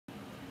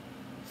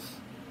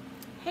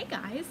Hey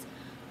guys,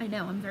 I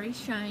know I'm very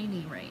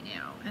shiny right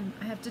now, and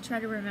I have to try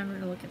to remember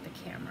to look at the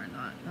camera,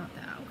 not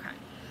that. Okay.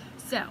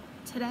 So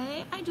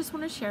today I just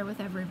want to share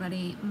with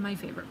everybody my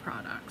favorite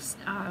products.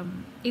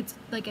 It's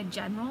like a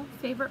general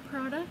favorite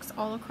products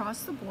all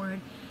across the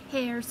board: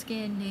 hair,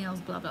 skin, nails,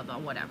 blah blah blah,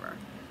 whatever.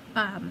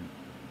 And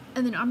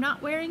then I'm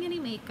not wearing any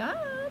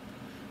makeup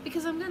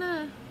because I'm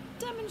gonna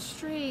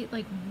demonstrate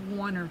like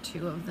one or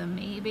two of them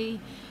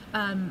maybe.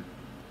 And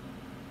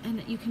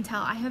you can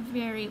tell I have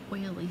very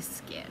oily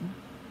skin.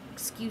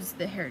 Excuse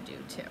the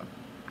hairdo too.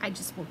 I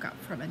just woke up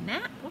from a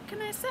nap. What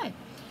can I say?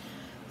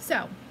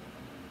 So,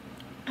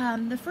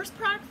 the first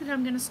product that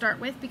I'm going to start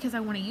with, because I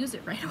want to use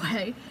it right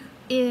away,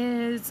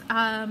 is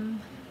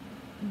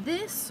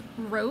this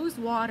rose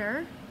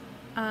water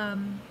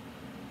from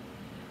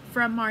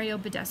Mario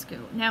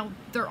Badescu. Now,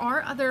 there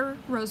are other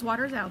rose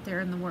waters out there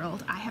in the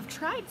world. I have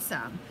tried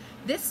some.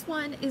 This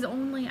one is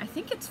only, I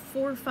think it's $4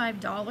 or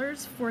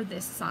 $5 for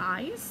this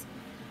size,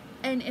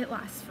 and it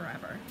lasts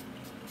forever.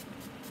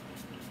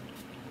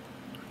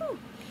 Whew.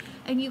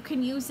 And you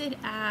can use it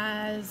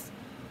as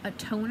a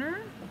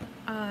toner,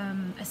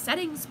 a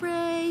setting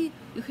spray.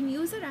 You can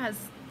use it as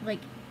like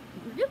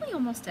really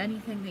almost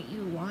anything that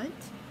you want.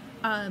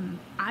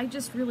 I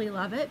just really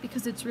love it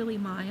because it's really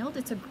mild.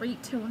 It's a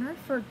great toner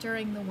for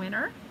during the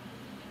winter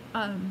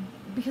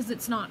because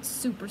it's not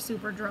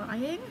super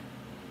drying.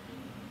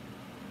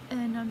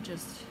 And I'm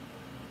just,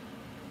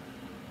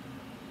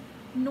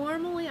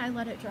 normally I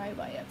let it dry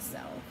by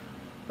itself,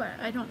 but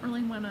I don't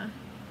really want to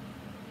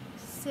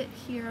sit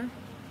here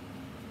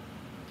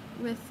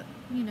with,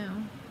 you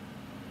know,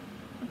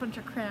 a bunch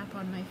of crap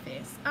on my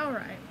face.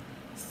 Alright,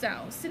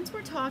 so since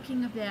we're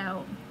talking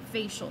about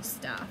facial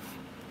stuff,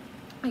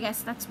 I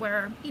guess that's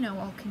where, you know,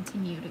 I'll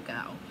continue to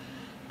go.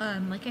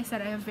 Like I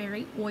said, I have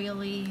very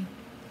oily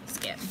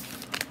skin.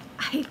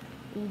 I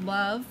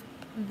love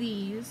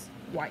these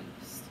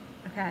wipes,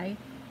 okay?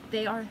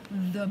 They are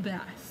the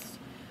best.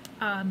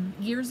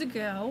 Years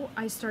ago,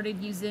 I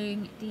started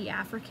using the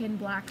African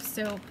black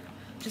soap,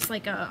 just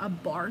like a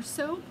bar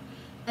soap,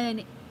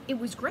 and it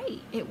was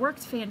great. It worked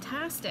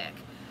fantastic.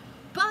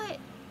 But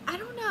I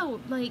don't know,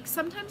 like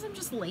sometimes I'm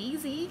just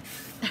lazy.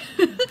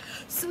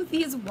 So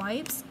these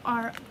wipes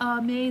are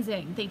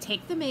amazing. They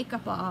take the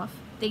makeup off,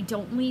 they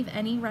don't leave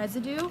any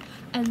residue,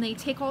 and they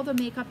take all the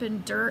makeup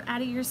and dirt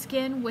out of your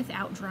skin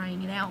without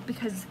drying it out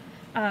because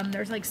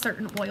there's like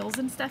certain oils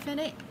and stuff in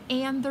it,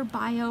 and they're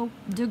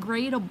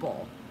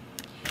biodegradable,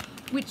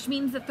 which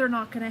means that they're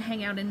not going to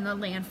hang out in the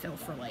landfill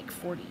for like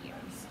 40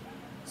 years.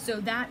 So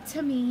that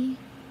to me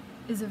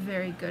is a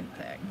very good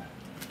thing.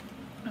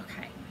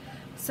 Okay,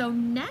 so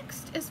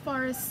next, as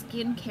far as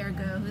skincare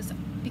goes,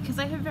 because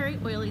I have very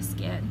oily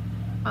skin,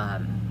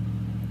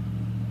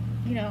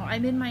 you know,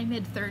 I'm in my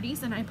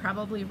mid-30s and I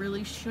probably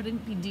really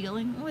shouldn't be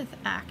dealing with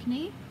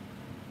acne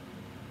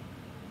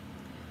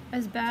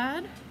as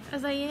bad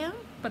as I am,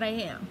 but I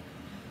am.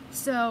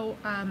 So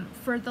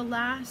for the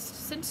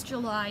last, since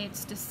July,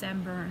 it's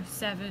December,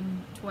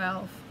 7,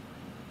 12,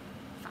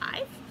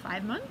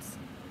 5 months?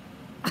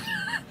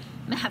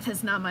 Math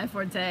is not my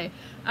forte.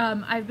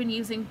 I've been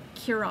using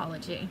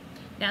Curology.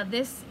 Now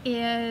this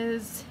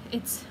is,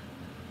 it's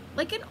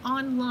like an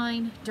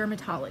online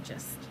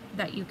dermatologist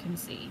that you can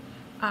see.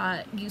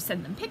 You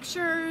send them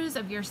pictures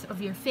of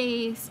your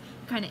face,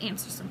 kind of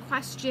answer some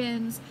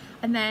questions,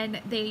 and then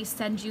they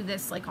send you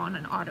this like on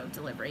an auto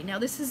delivery. Now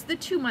this is the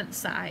 2-month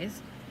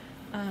size,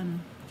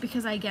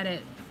 because I get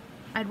it,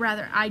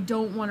 I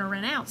don't want to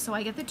run out, so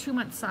I get the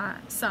 2-month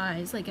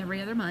size like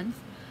every other month,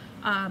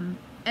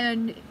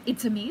 and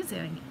it's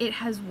amazing. It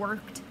has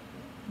worked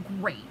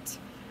great.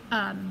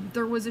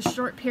 There was a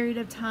short period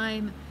of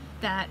time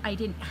that I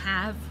didn't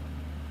have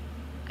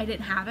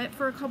it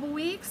for a couple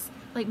weeks,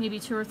 like maybe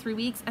 2 or 3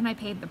 weeks, and I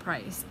paid the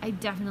price. I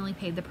definitely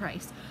paid the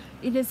price.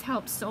 It has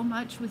helped so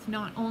much with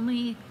not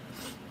only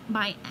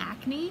my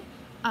acne,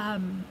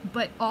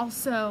 but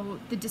also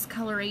the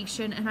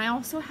discoloration, and I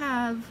also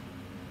have,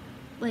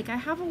 like, I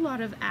have a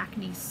lot of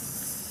acne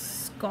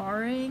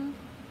scarring,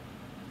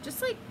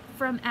 just like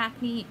from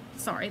acne.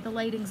 Sorry, the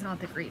lighting's not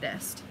the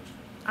greatest.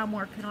 I'm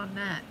working on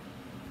that.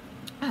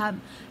 I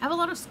have a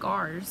lot of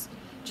scars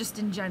just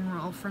in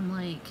general from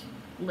like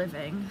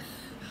living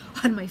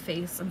on my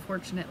face,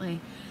 unfortunately.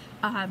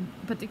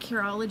 But the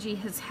Curology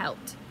has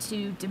helped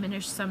to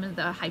diminish some of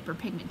the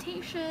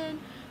hyperpigmentation.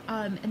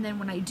 And then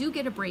when I do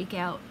get a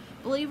breakout,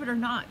 believe it or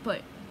not,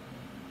 but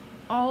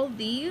all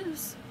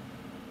these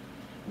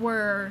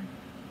were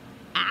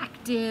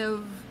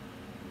active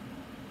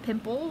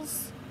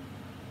pimples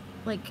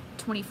like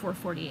 24,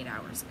 48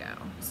 hours ago.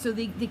 So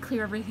they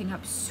clear everything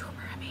up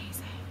super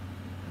amazing.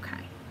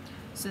 Okay,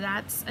 so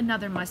that's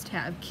another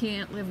must-have.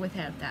 Can't live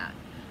without that.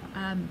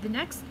 The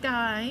next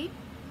guy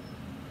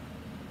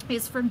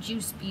is from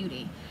Juice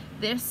Beauty.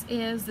 This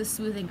is the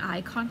Smoothing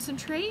Eye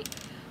Concentrate.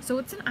 So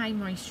it's an eye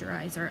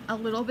moisturizer. A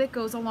little bit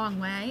goes a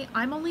long way.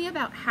 I'm only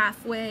about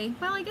halfway,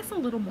 well, I guess a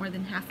little more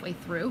than halfway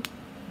through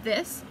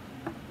this.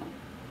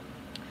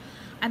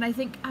 And I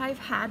think I've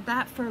had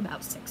that for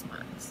about 6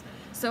 months.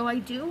 So I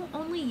do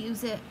only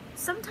use it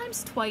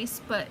sometimes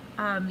twice, but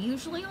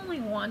usually only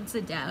once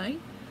a day.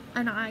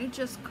 And I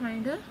just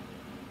kind of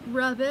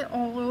rub it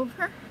all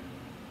over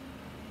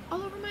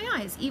my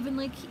eyes, even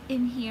like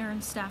in here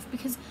and stuff,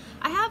 because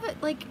I have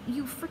it like,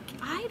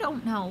 I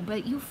don't know,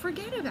 but you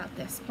forget about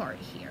this part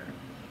here,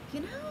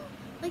 you know,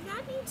 like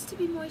that needs to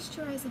be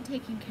moisturized and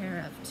taken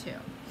care of too.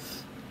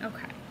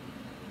 Okay,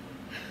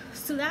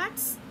 so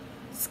that's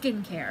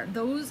skincare.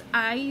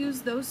 I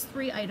use those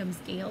 3 items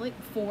daily,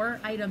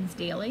 4 items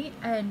daily,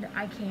 and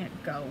I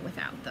can't go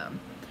without them.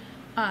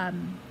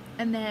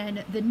 And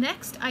then the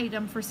next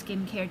item for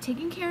skincare,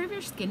 taking care of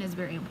your skin is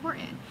very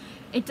important.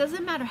 It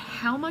doesn't matter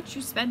how much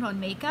you spend on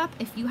makeup.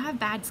 If you have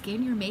bad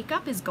skin, your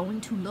makeup is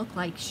going to look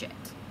like shit.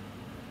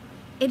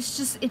 It's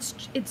just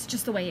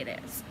the way it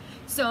is.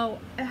 So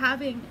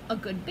having a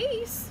good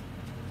base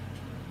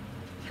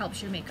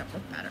helps your makeup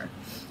look better.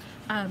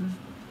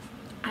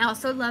 I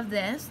also love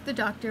this, the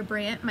Dr.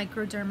 Brandt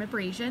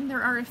Microdermabrasion.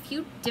 There are a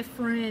few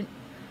different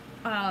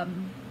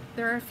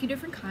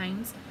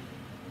kinds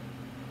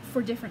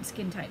for different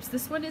skin types.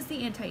 This one is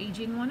the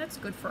anti-aging one. It's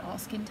good for all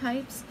skin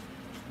types.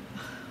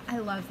 I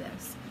love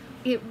this.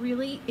 It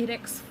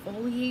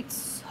exfoliates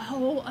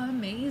so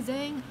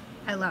amazing.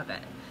 I love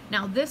it.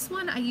 Now this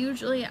one I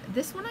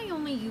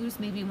only use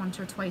maybe once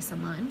or twice a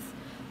month,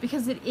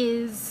 because it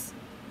is,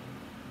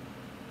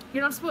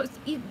 you're not supposed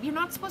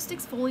to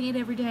exfoliate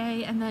every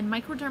day, and then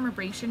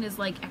microdermabrasion is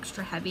like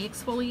extra heavy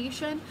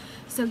exfoliation,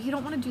 so you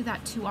don't want to do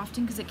that too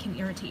often because it can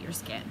irritate your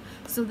skin.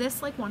 So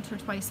this, like once or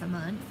twice a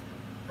month,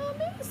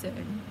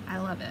 amazing. I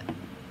love it.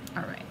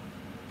 All right.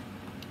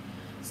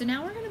 So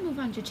now we're going to move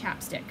on to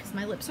chapstick, because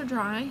my lips are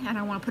dry and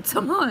I want to put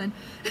some on.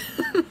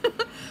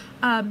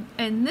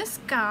 And this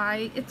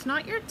guy, it's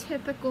not your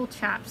typical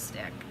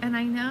chapstick. And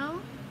I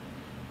know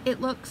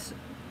it looks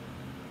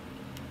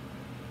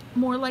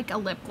more like a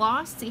lip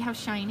gloss. See how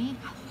shiny?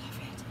 I love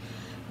it.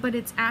 But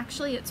it's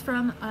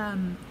from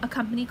a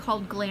company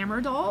called Glamour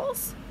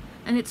Dolls,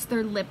 and it's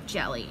their lip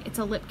jelly. It's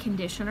a lip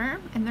conditioner,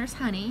 and there's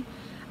honey,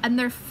 and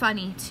they're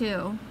funny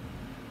too.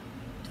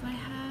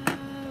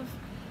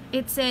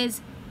 It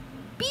says,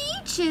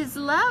 "Beaches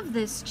love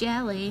this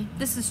jelly."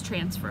 This is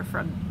transfer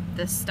from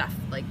this stuff,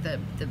 like the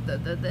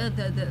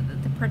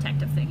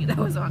protective thing that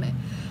was on it.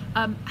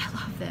 I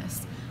love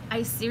this.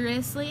 I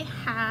seriously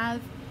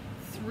have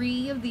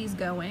 3 of these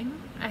going.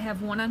 I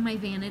have one on my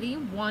vanity,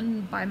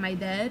 one by my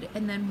bed,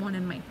 and then one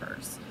in my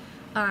purse.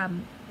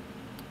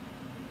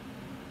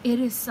 It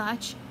is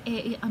such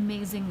an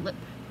amazing lip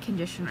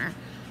conditioner.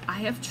 I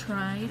have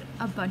tried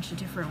a bunch of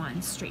different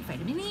ones, straight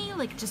vitamin E,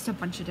 like just a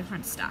bunch of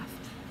different stuff.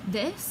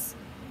 This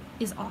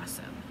is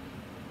awesome.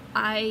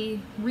 I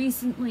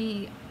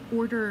recently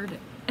ordered,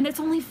 and it's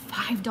only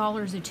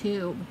 $5 a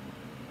tube.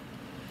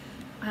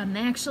 They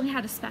actually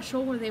had a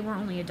special where they were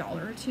only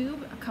 $1 a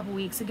tube a couple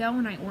weeks ago,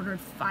 and I ordered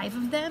 5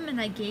 of them, and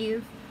I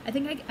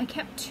think I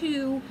kept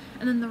 2,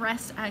 and then the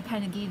rest I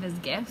kind of gave as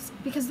gifts,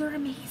 because they're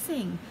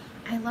amazing.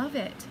 I love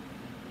it.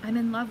 I'm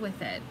in love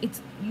with it.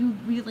 You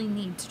really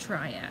need to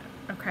try it.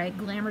 Okay,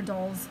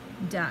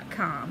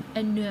 glamourdolls.com.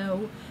 And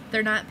no,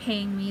 they're not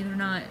paying me. They're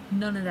not,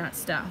 none of that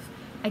stuff.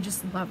 I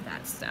just love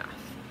that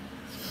stuff.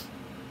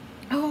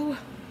 Oh,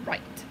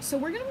 right. So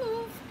we're going to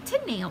move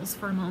to nails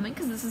for a moment,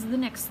 because this is the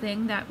next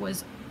thing that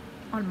was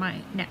on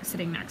my neck,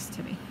 sitting next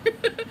to me.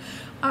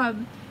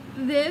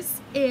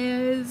 This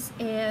is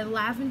a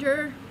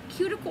lavender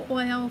cuticle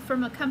oil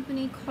from a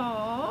company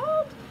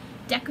called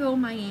Deco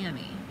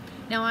Miami.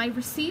 Now, I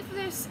received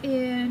this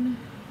in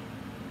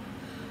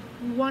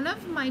one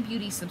of my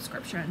beauty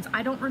subscriptions.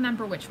 I don't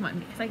remember which one,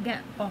 because I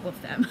get all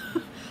of them.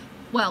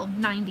 Well,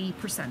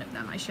 90% of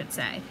them, I should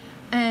say.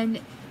 And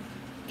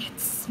it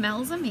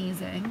smells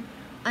amazing,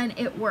 and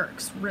it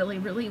works really,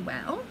 really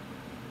well.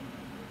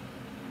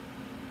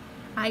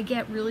 I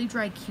get really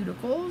dry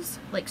cuticles,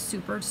 like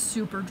super,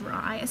 super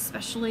dry,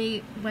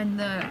 especially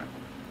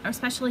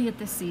at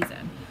this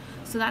season.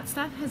 So that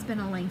stuff has been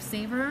a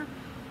lifesaver,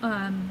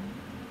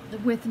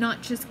 with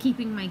not just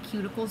keeping my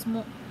cuticles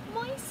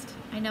moist.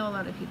 I know a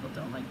lot of people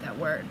don't like that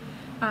word.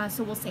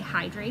 So we'll say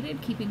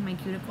hydrated, keeping my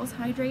cuticles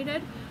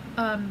hydrated.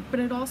 But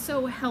it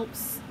also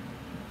helps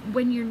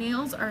when your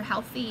nails are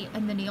healthy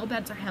and the nail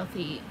beds are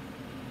healthy,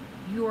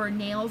 your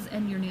nails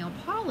and your nail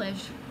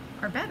polish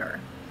are better.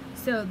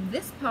 So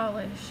this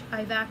polish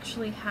I've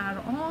actually had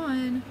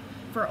on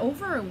for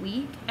over a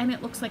week, and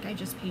it looks like I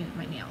just painted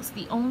my nails.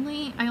 I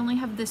only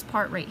have this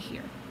part right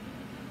here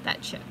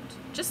that chipped,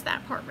 just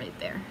that part right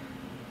there.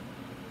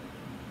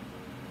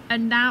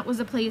 And that was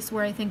a place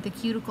where I think the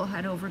cuticle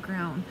had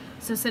overgrown.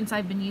 So since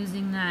I've been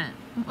using that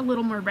a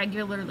little more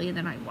regularly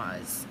than I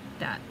was,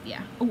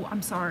 yeah. Oh,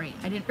 I'm sorry.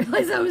 I didn't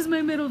realize that was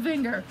my middle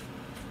finger.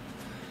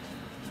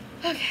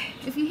 Okay,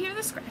 if you hear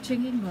the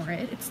scratching, ignore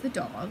it. It's the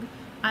dog.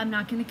 I'm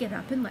not going to get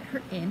up and let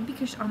her in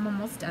because I'm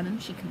almost done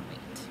and she can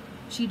wait.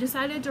 She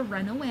decided to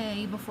run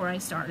away before I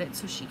started,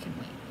 so she can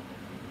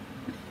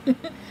wait.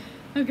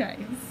 Okay,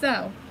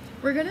 so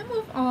we're going to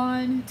move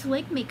on to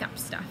like makeup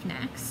stuff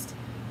next.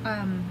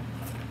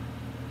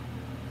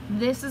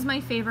 This is my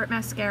favorite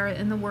mascara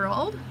in the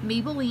world,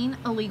 Maybelline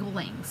Illegal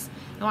Lynx.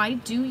 Now I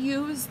do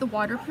use the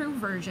waterproof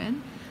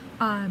version,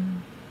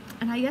 and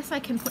I guess I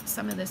can put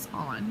some of this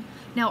on.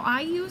 Now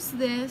I use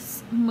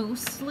this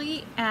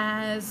mostly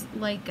as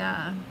like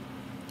a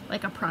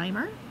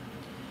primer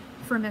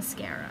for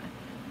mascara.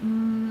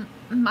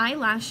 My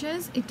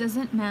lashes, it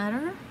doesn't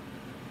matter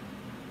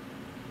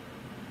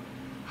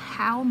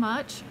how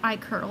much I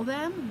curl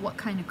them, what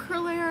kind of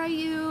curler I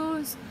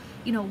use,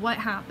 you know, what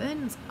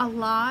happens. A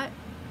lot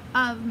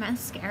of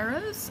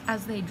mascaras,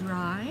 as they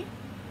dry,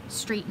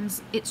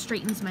 straightens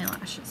my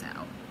lashes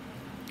out.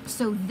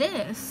 So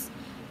this,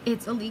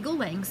 it's Illegal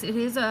Lynx. It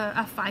is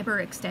a fiber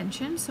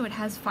extension, so it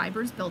has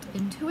fibers built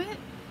into it,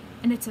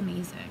 and it's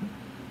amazing.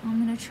 I'm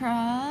gonna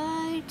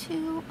try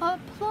to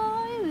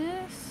apply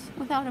this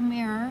without a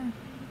mirror,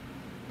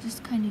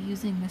 just kind of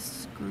using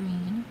this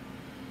screen.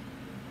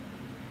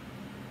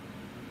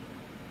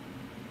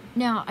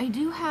 Now, I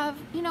do have,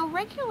 you know,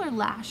 regular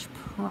lash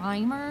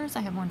primers.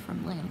 I have one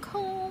from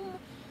Lancome,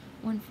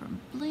 one from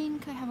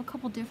Blink. I have a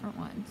couple different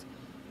ones.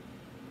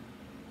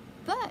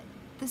 But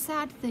the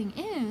sad thing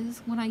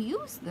is, when I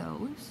use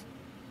those,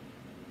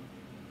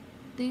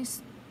 they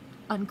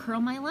uncurl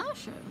my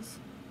lashes.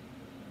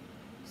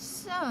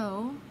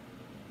 So,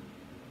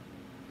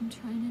 I'm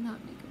trying to not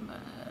make a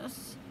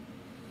mess.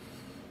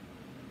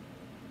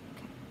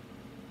 Okay.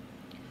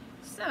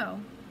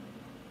 So,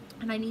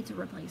 and I need to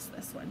replace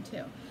this one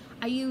too.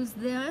 I use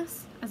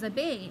this as a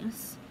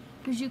base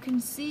because you can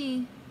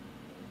see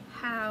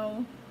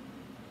how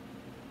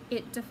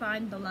it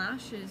defined the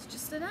lashes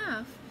just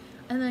enough.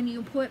 And then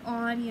you put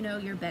on, you know,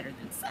 your Better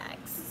Than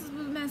Sex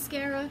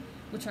mascara,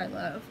 which I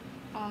love.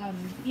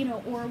 You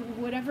know, or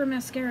whatever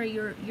mascara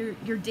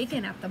you're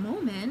digging at the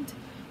moment.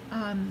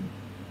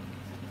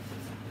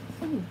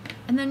 Ooh.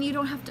 And then you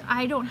don't have to,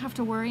 I don't have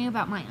to worry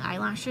about my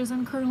eyelashes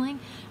uncurling.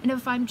 And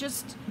if I'm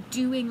just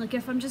doing, like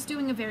if I'm just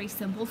doing a very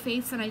simple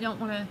face and I don't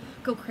want to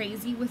go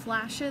crazy with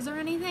lashes or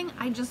anything,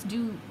 I just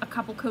do a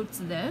couple coats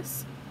of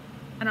this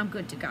and I'm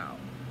good to go.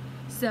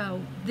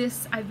 So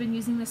this, I've been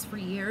using this for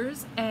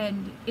years,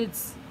 and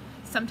it's,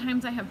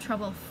 sometimes I have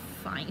trouble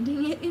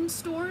finding it in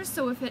stores,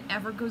 so if it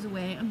ever goes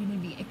away, I'm gonna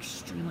be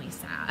extremely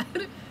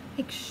sad.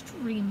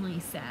 Extremely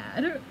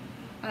sad.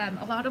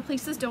 A lot of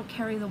places don't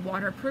carry the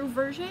waterproof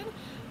version,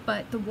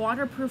 but the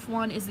waterproof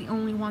one is the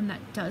only one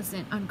that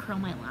doesn't uncurl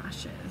my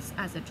lashes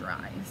as it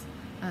dries.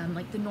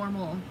 Like the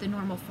normal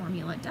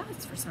formula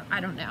does for some, I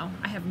don't know.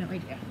 I have no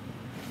idea.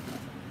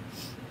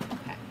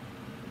 Okay,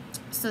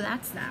 so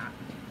that's that.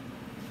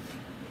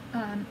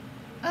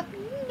 Up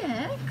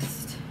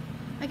next,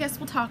 I guess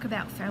we'll talk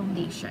about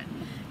foundation.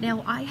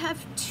 Now, I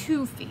have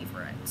two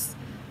favorites.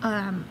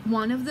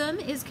 One of them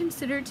is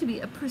considered to be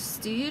a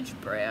prestige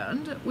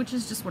brand, which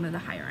is just one of the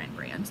higher end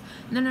brands.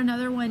 And then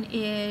another one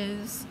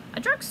is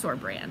a drugstore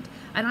brand.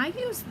 And I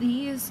use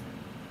these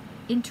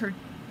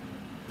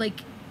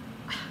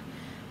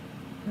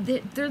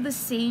they're the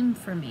same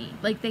for me.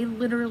 Like, they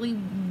literally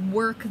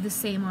work the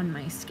same on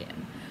my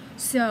skin.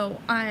 So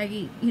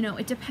you know,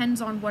 it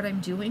depends on what I'm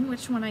doing,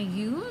 which one I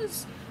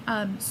use.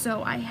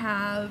 So I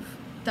have,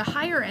 the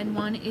higher end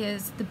one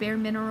is the Bare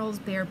Minerals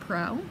Bare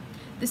Pro.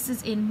 This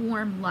is in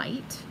Warm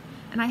Light,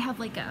 and I have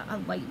like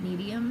a light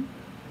medium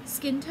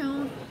skin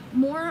tone,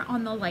 more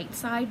on the light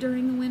side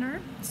during the winter.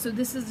 So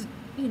this is,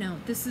 you know,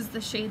 this is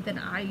the shade that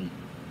I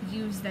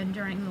use then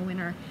during the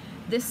winter.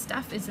 This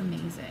stuff is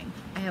amazing.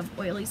 I have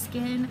oily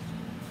skin,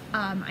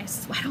 I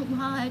sweat a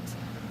lot.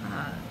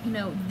 You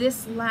know,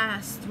 this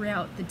lasts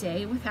throughout the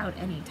day without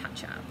any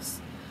touch-ups.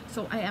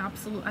 So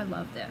I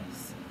love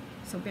this.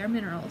 So Bare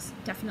Minerals,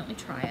 definitely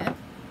try it.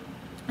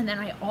 And then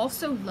I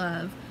also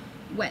love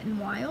Wet n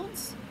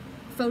Wild's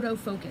Photo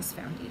Focus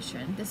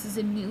Foundation. This is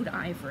a nude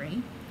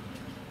ivory.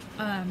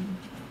 And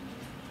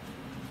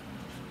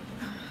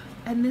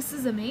this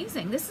is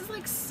amazing. This is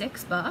like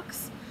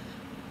 $6.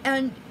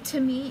 And to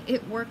me,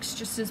 it works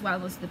just as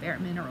well as the Bare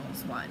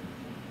Minerals one.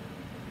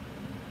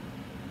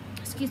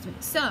 Excuse me.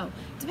 So,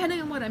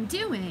 depending on what I'm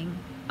doing,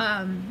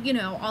 you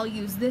know, I'll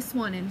use this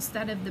one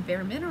instead of the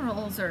Bare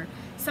Minerals, or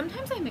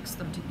sometimes I mix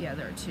them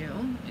together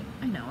too.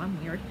 I know,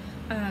 I'm weird.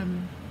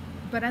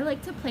 But I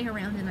like to play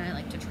around and I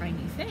like to try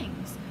new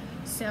things.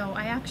 So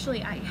I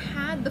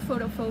had the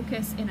Photo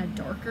Focus in a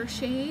darker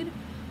shade,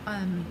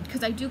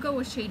 because I do go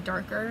a shade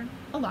darker.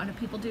 A lot of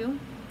people do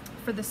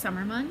for the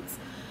summer months.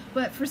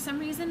 But for some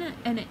reason,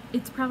 and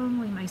it's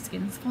probably my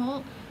skin's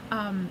fault,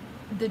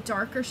 the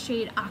darker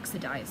shade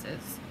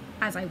oxidizes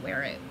as I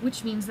wear it,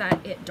 which means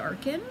that it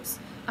darkens.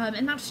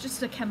 And that's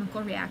just a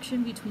chemical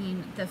reaction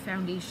between the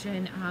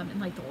foundation and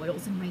like the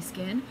oils in my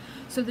skin.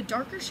 So the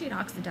darker shade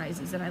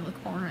oxidizes and I look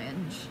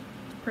orange.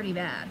 It's pretty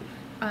bad.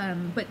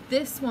 But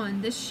this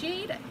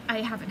shade,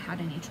 I haven't had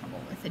any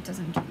trouble with. It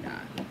doesn't do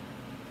that.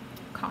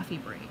 Coffee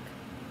break.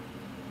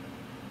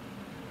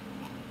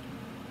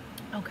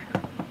 Okay.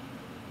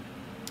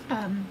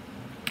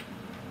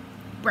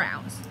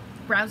 Brows.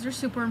 Brows are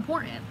super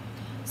important,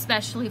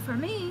 especially for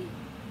me.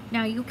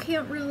 Now you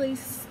can't really,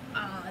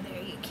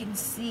 there you can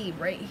see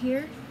right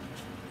here,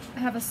 I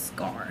have a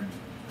scar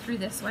through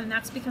this one.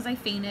 That's because I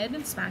fainted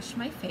and smashed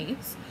my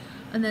face.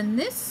 And then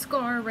this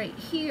scar right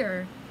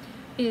here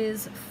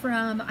is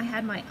from, I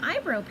had my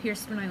eyebrow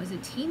pierced when I was a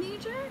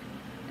teenager,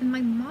 and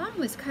my mom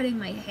was cutting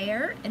my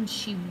hair and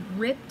she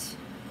ripped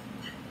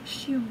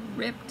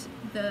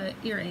the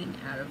earring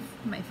out of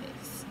my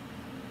face.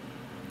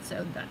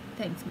 So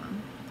thanks,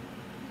 Mom.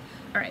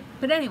 All right,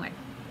 but anyway,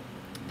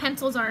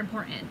 pencils are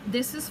important.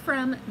 This is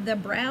from the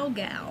Brow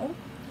Gal,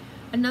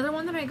 another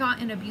one that I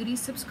got in a beauty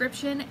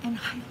subscription, and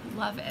I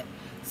love it.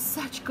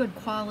 Such good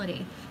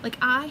quality. Like,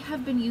 I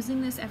have been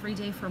using this every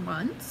day for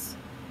months,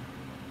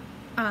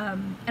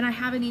 and I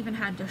haven't even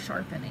had to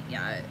sharpen it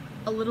yet.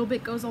 A little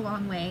bit goes a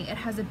long way. It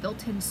has a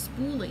built-in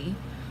spoolie,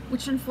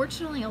 which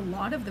unfortunately a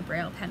lot of the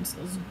Braille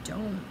pencils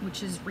don't,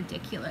 which is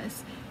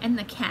ridiculous. And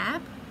the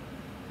cap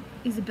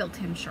is a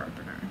built-in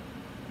sharpener.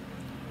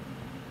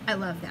 I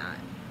love that.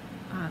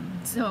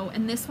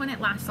 And this one, it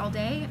lasts all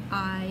day.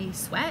 I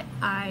sweat.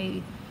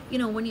 You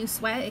know, when you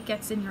sweat, it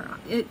gets in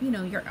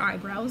your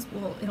eyebrows,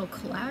 it'll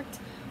collect.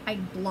 I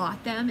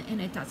blot them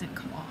and it doesn't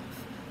come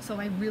off. So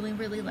I really,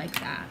 really like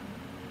that.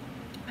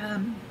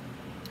 And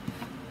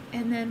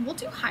then we'll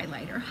do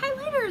highlighter.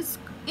 Highlighter is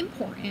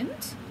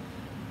important.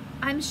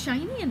 I'm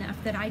shiny enough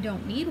that I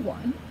don't need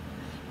one,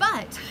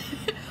 but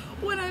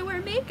when I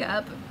wear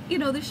makeup, you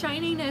know, the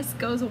shininess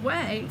goes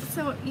away,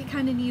 so you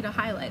kind of need a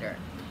highlighter.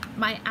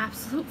 My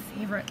absolute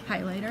favorite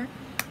highlighter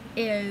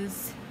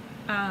is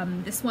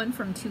this one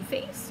from Too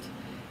Faced.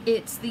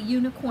 It's the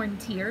Unicorn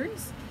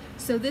Tears.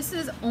 So this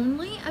is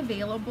only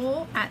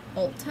available at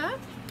Ulta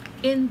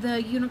in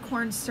the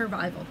Unicorn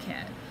Survival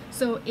Kit.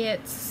 So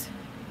it's,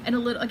 and a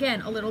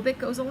little bit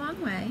goes a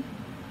long way.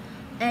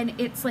 And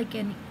it's like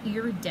an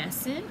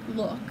iridescent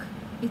look.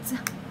 It's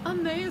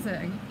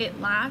amazing.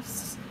 It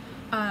lasts,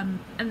 and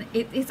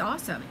it's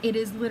awesome. It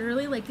is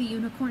literally like the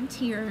Unicorn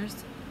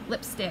Tears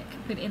lipstick,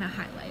 but in a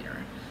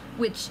highlighter,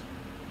 which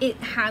it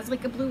has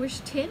like a bluish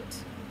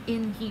tint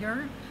in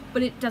here,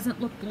 but it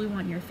doesn't look blue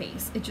on your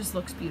face. It just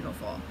looks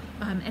beautiful.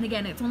 And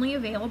again, it's only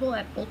available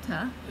at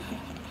Ulta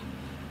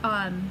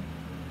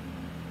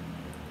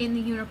in the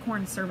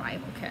Unicorn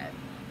Survival Kit.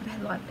 But I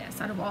love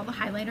this. Out of all the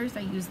highlighters I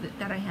use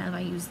I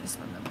use this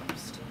one the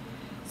most.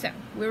 So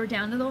we were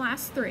down to the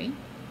last three,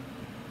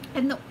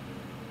 and the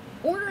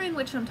order in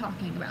which I'm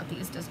talking about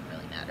these doesn't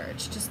really matter.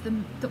 It's just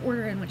the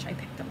order in which I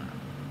picked them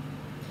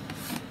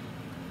up.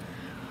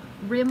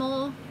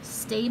 Rimmel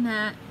Stay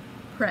Matte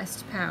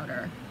Pressed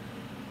Powder.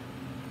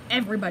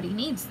 Everybody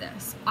needs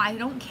this. I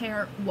don't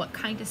care what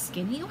kind of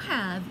skin you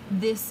have.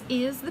 This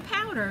is the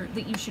powder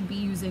that you should be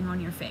using on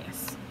your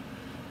face.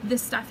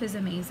 This stuff is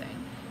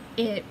amazing.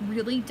 It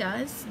really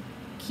does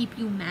keep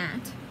you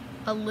matte.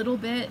 A little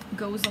bit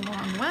goes a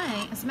long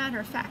way. As a matter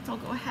of fact, I'll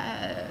go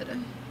ahead.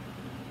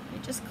 I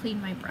just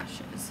cleaned my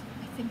brushes.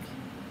 I think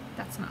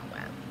that's not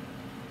wet.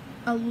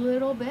 A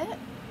little bit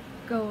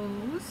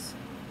goes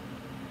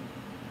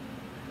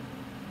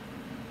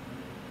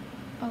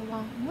a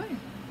long way.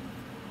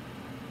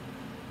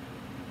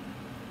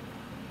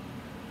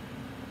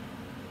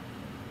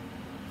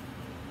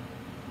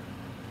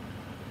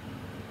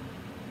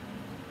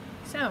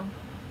 So,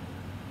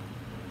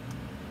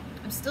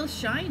 I'm still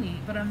shiny,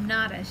 but I'm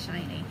not as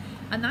shiny.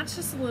 And that's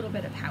just a little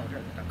bit of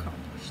powder that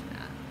accomplished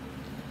that.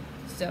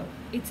 So,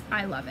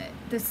 I love it.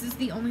 This is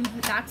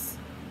that's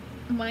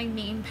my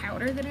main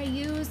powder that I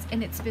use,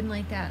 and it's been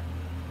like that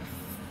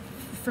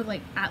for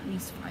like at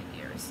least 5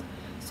 years.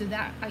 So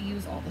that I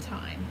use all the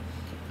time.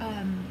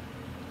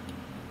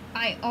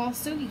 I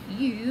also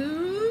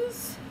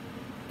use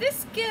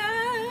this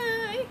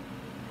guy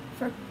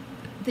for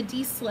the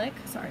De-Slick.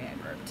 Sorry, I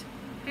burped.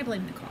 I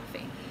blame the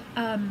coffee.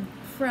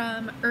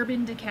 From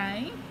Urban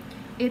Decay.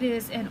 It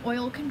is an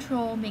oil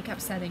control makeup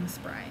setting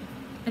spray,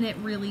 and it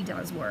really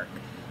does work.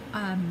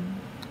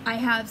 I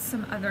have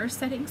some other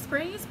setting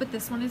sprays, but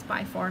this one is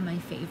by far my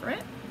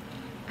favorite.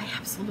 I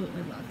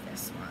absolutely love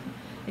this one.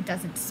 It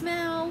doesn't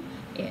smell,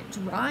 it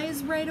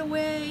dries right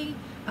away,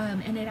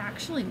 and it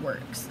actually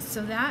works.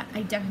 So that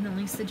I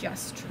definitely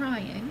suggest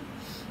trying.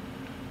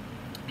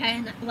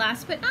 And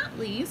last but not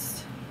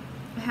least,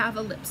 I have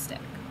a lipstick.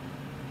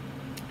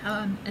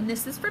 And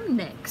this is from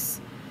NYX.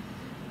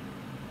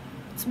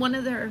 It's one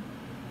of their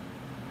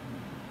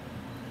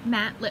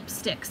matte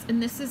lipsticks,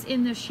 and this is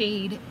in the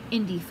shade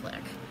Indie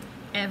Flick.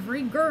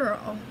 Every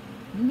girl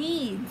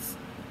needs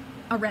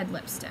a red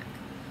lipstick.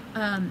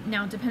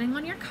 Now, depending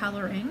on your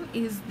coloring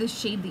is the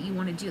shade that you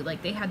want to do.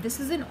 Like this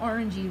is an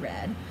orangey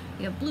red.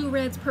 They have blue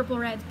reds, purple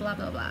reds, blah,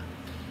 blah, blah.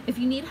 If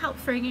you need help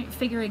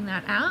figuring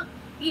that out,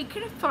 you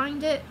can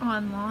find it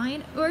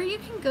online, or you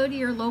can go to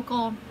your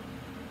local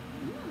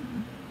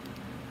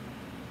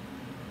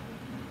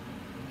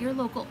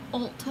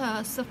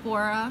Ulta,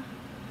 Sephora,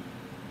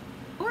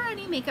 or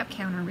any makeup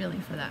counter really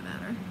for that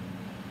matter.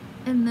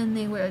 And then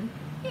they would,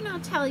 you know,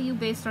 tell you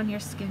based on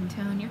your skin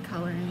tone, your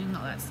coloring,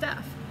 all that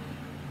stuff,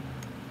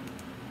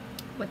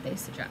 what they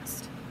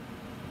suggest.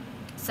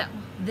 So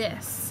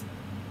this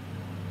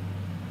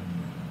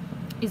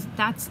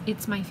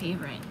it's my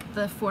favorite.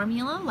 The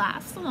formula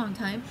lasts a long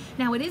time.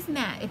 Now it is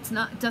matte. It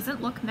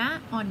doesn't look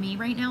matte on me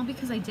right now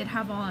because I did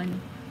have on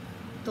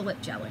the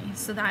lip jelly,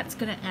 so that's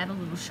gonna add a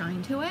little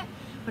shine to it,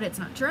 but it's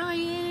not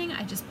drying.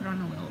 I just put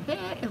on a little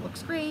bit. It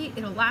looks great.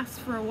 It'll last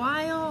for a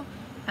while.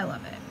 I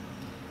love it.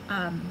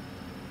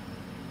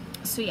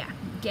 So yeah,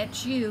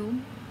 get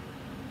you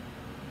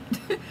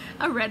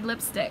a red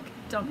lipstick.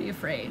 Don't be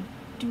afraid.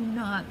 Do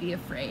not be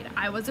afraid.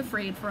 I was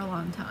afraid for a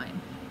long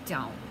time.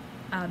 Don't.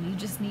 You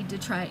just need to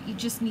try it. You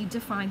just need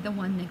to find the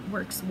one that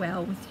works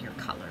well with your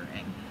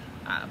coloring.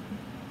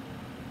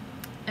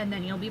 And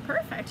then you'll be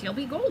perfect. You'll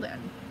be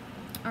golden.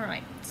 All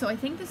right, so I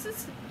think this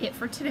is it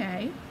for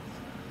today.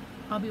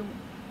 I'll be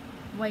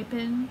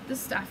wiping the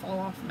stuff all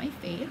off my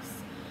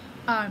face.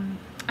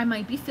 I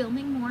might be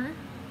filming more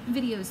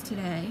videos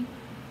today.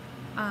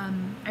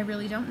 I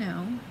really don't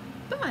know,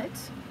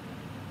 but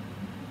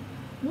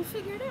we'll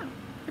figure it out.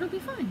 It'll be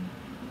fine.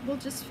 We'll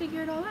just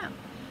figure it all out.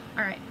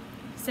 All right,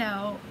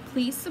 so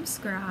please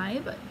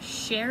subscribe,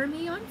 share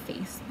me on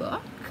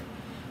Facebook,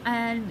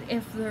 and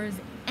if there's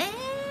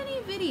any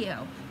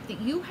video that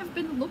you have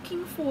been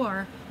looking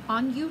for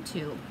on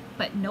YouTube,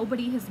 but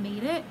nobody has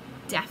made it,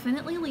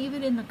 definitely leave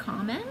it in the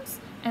comments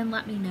and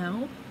let me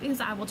know, because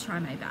I will try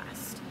my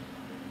best.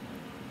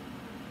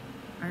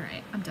 All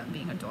right, I'm done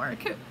being a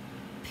dork.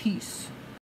 Peace.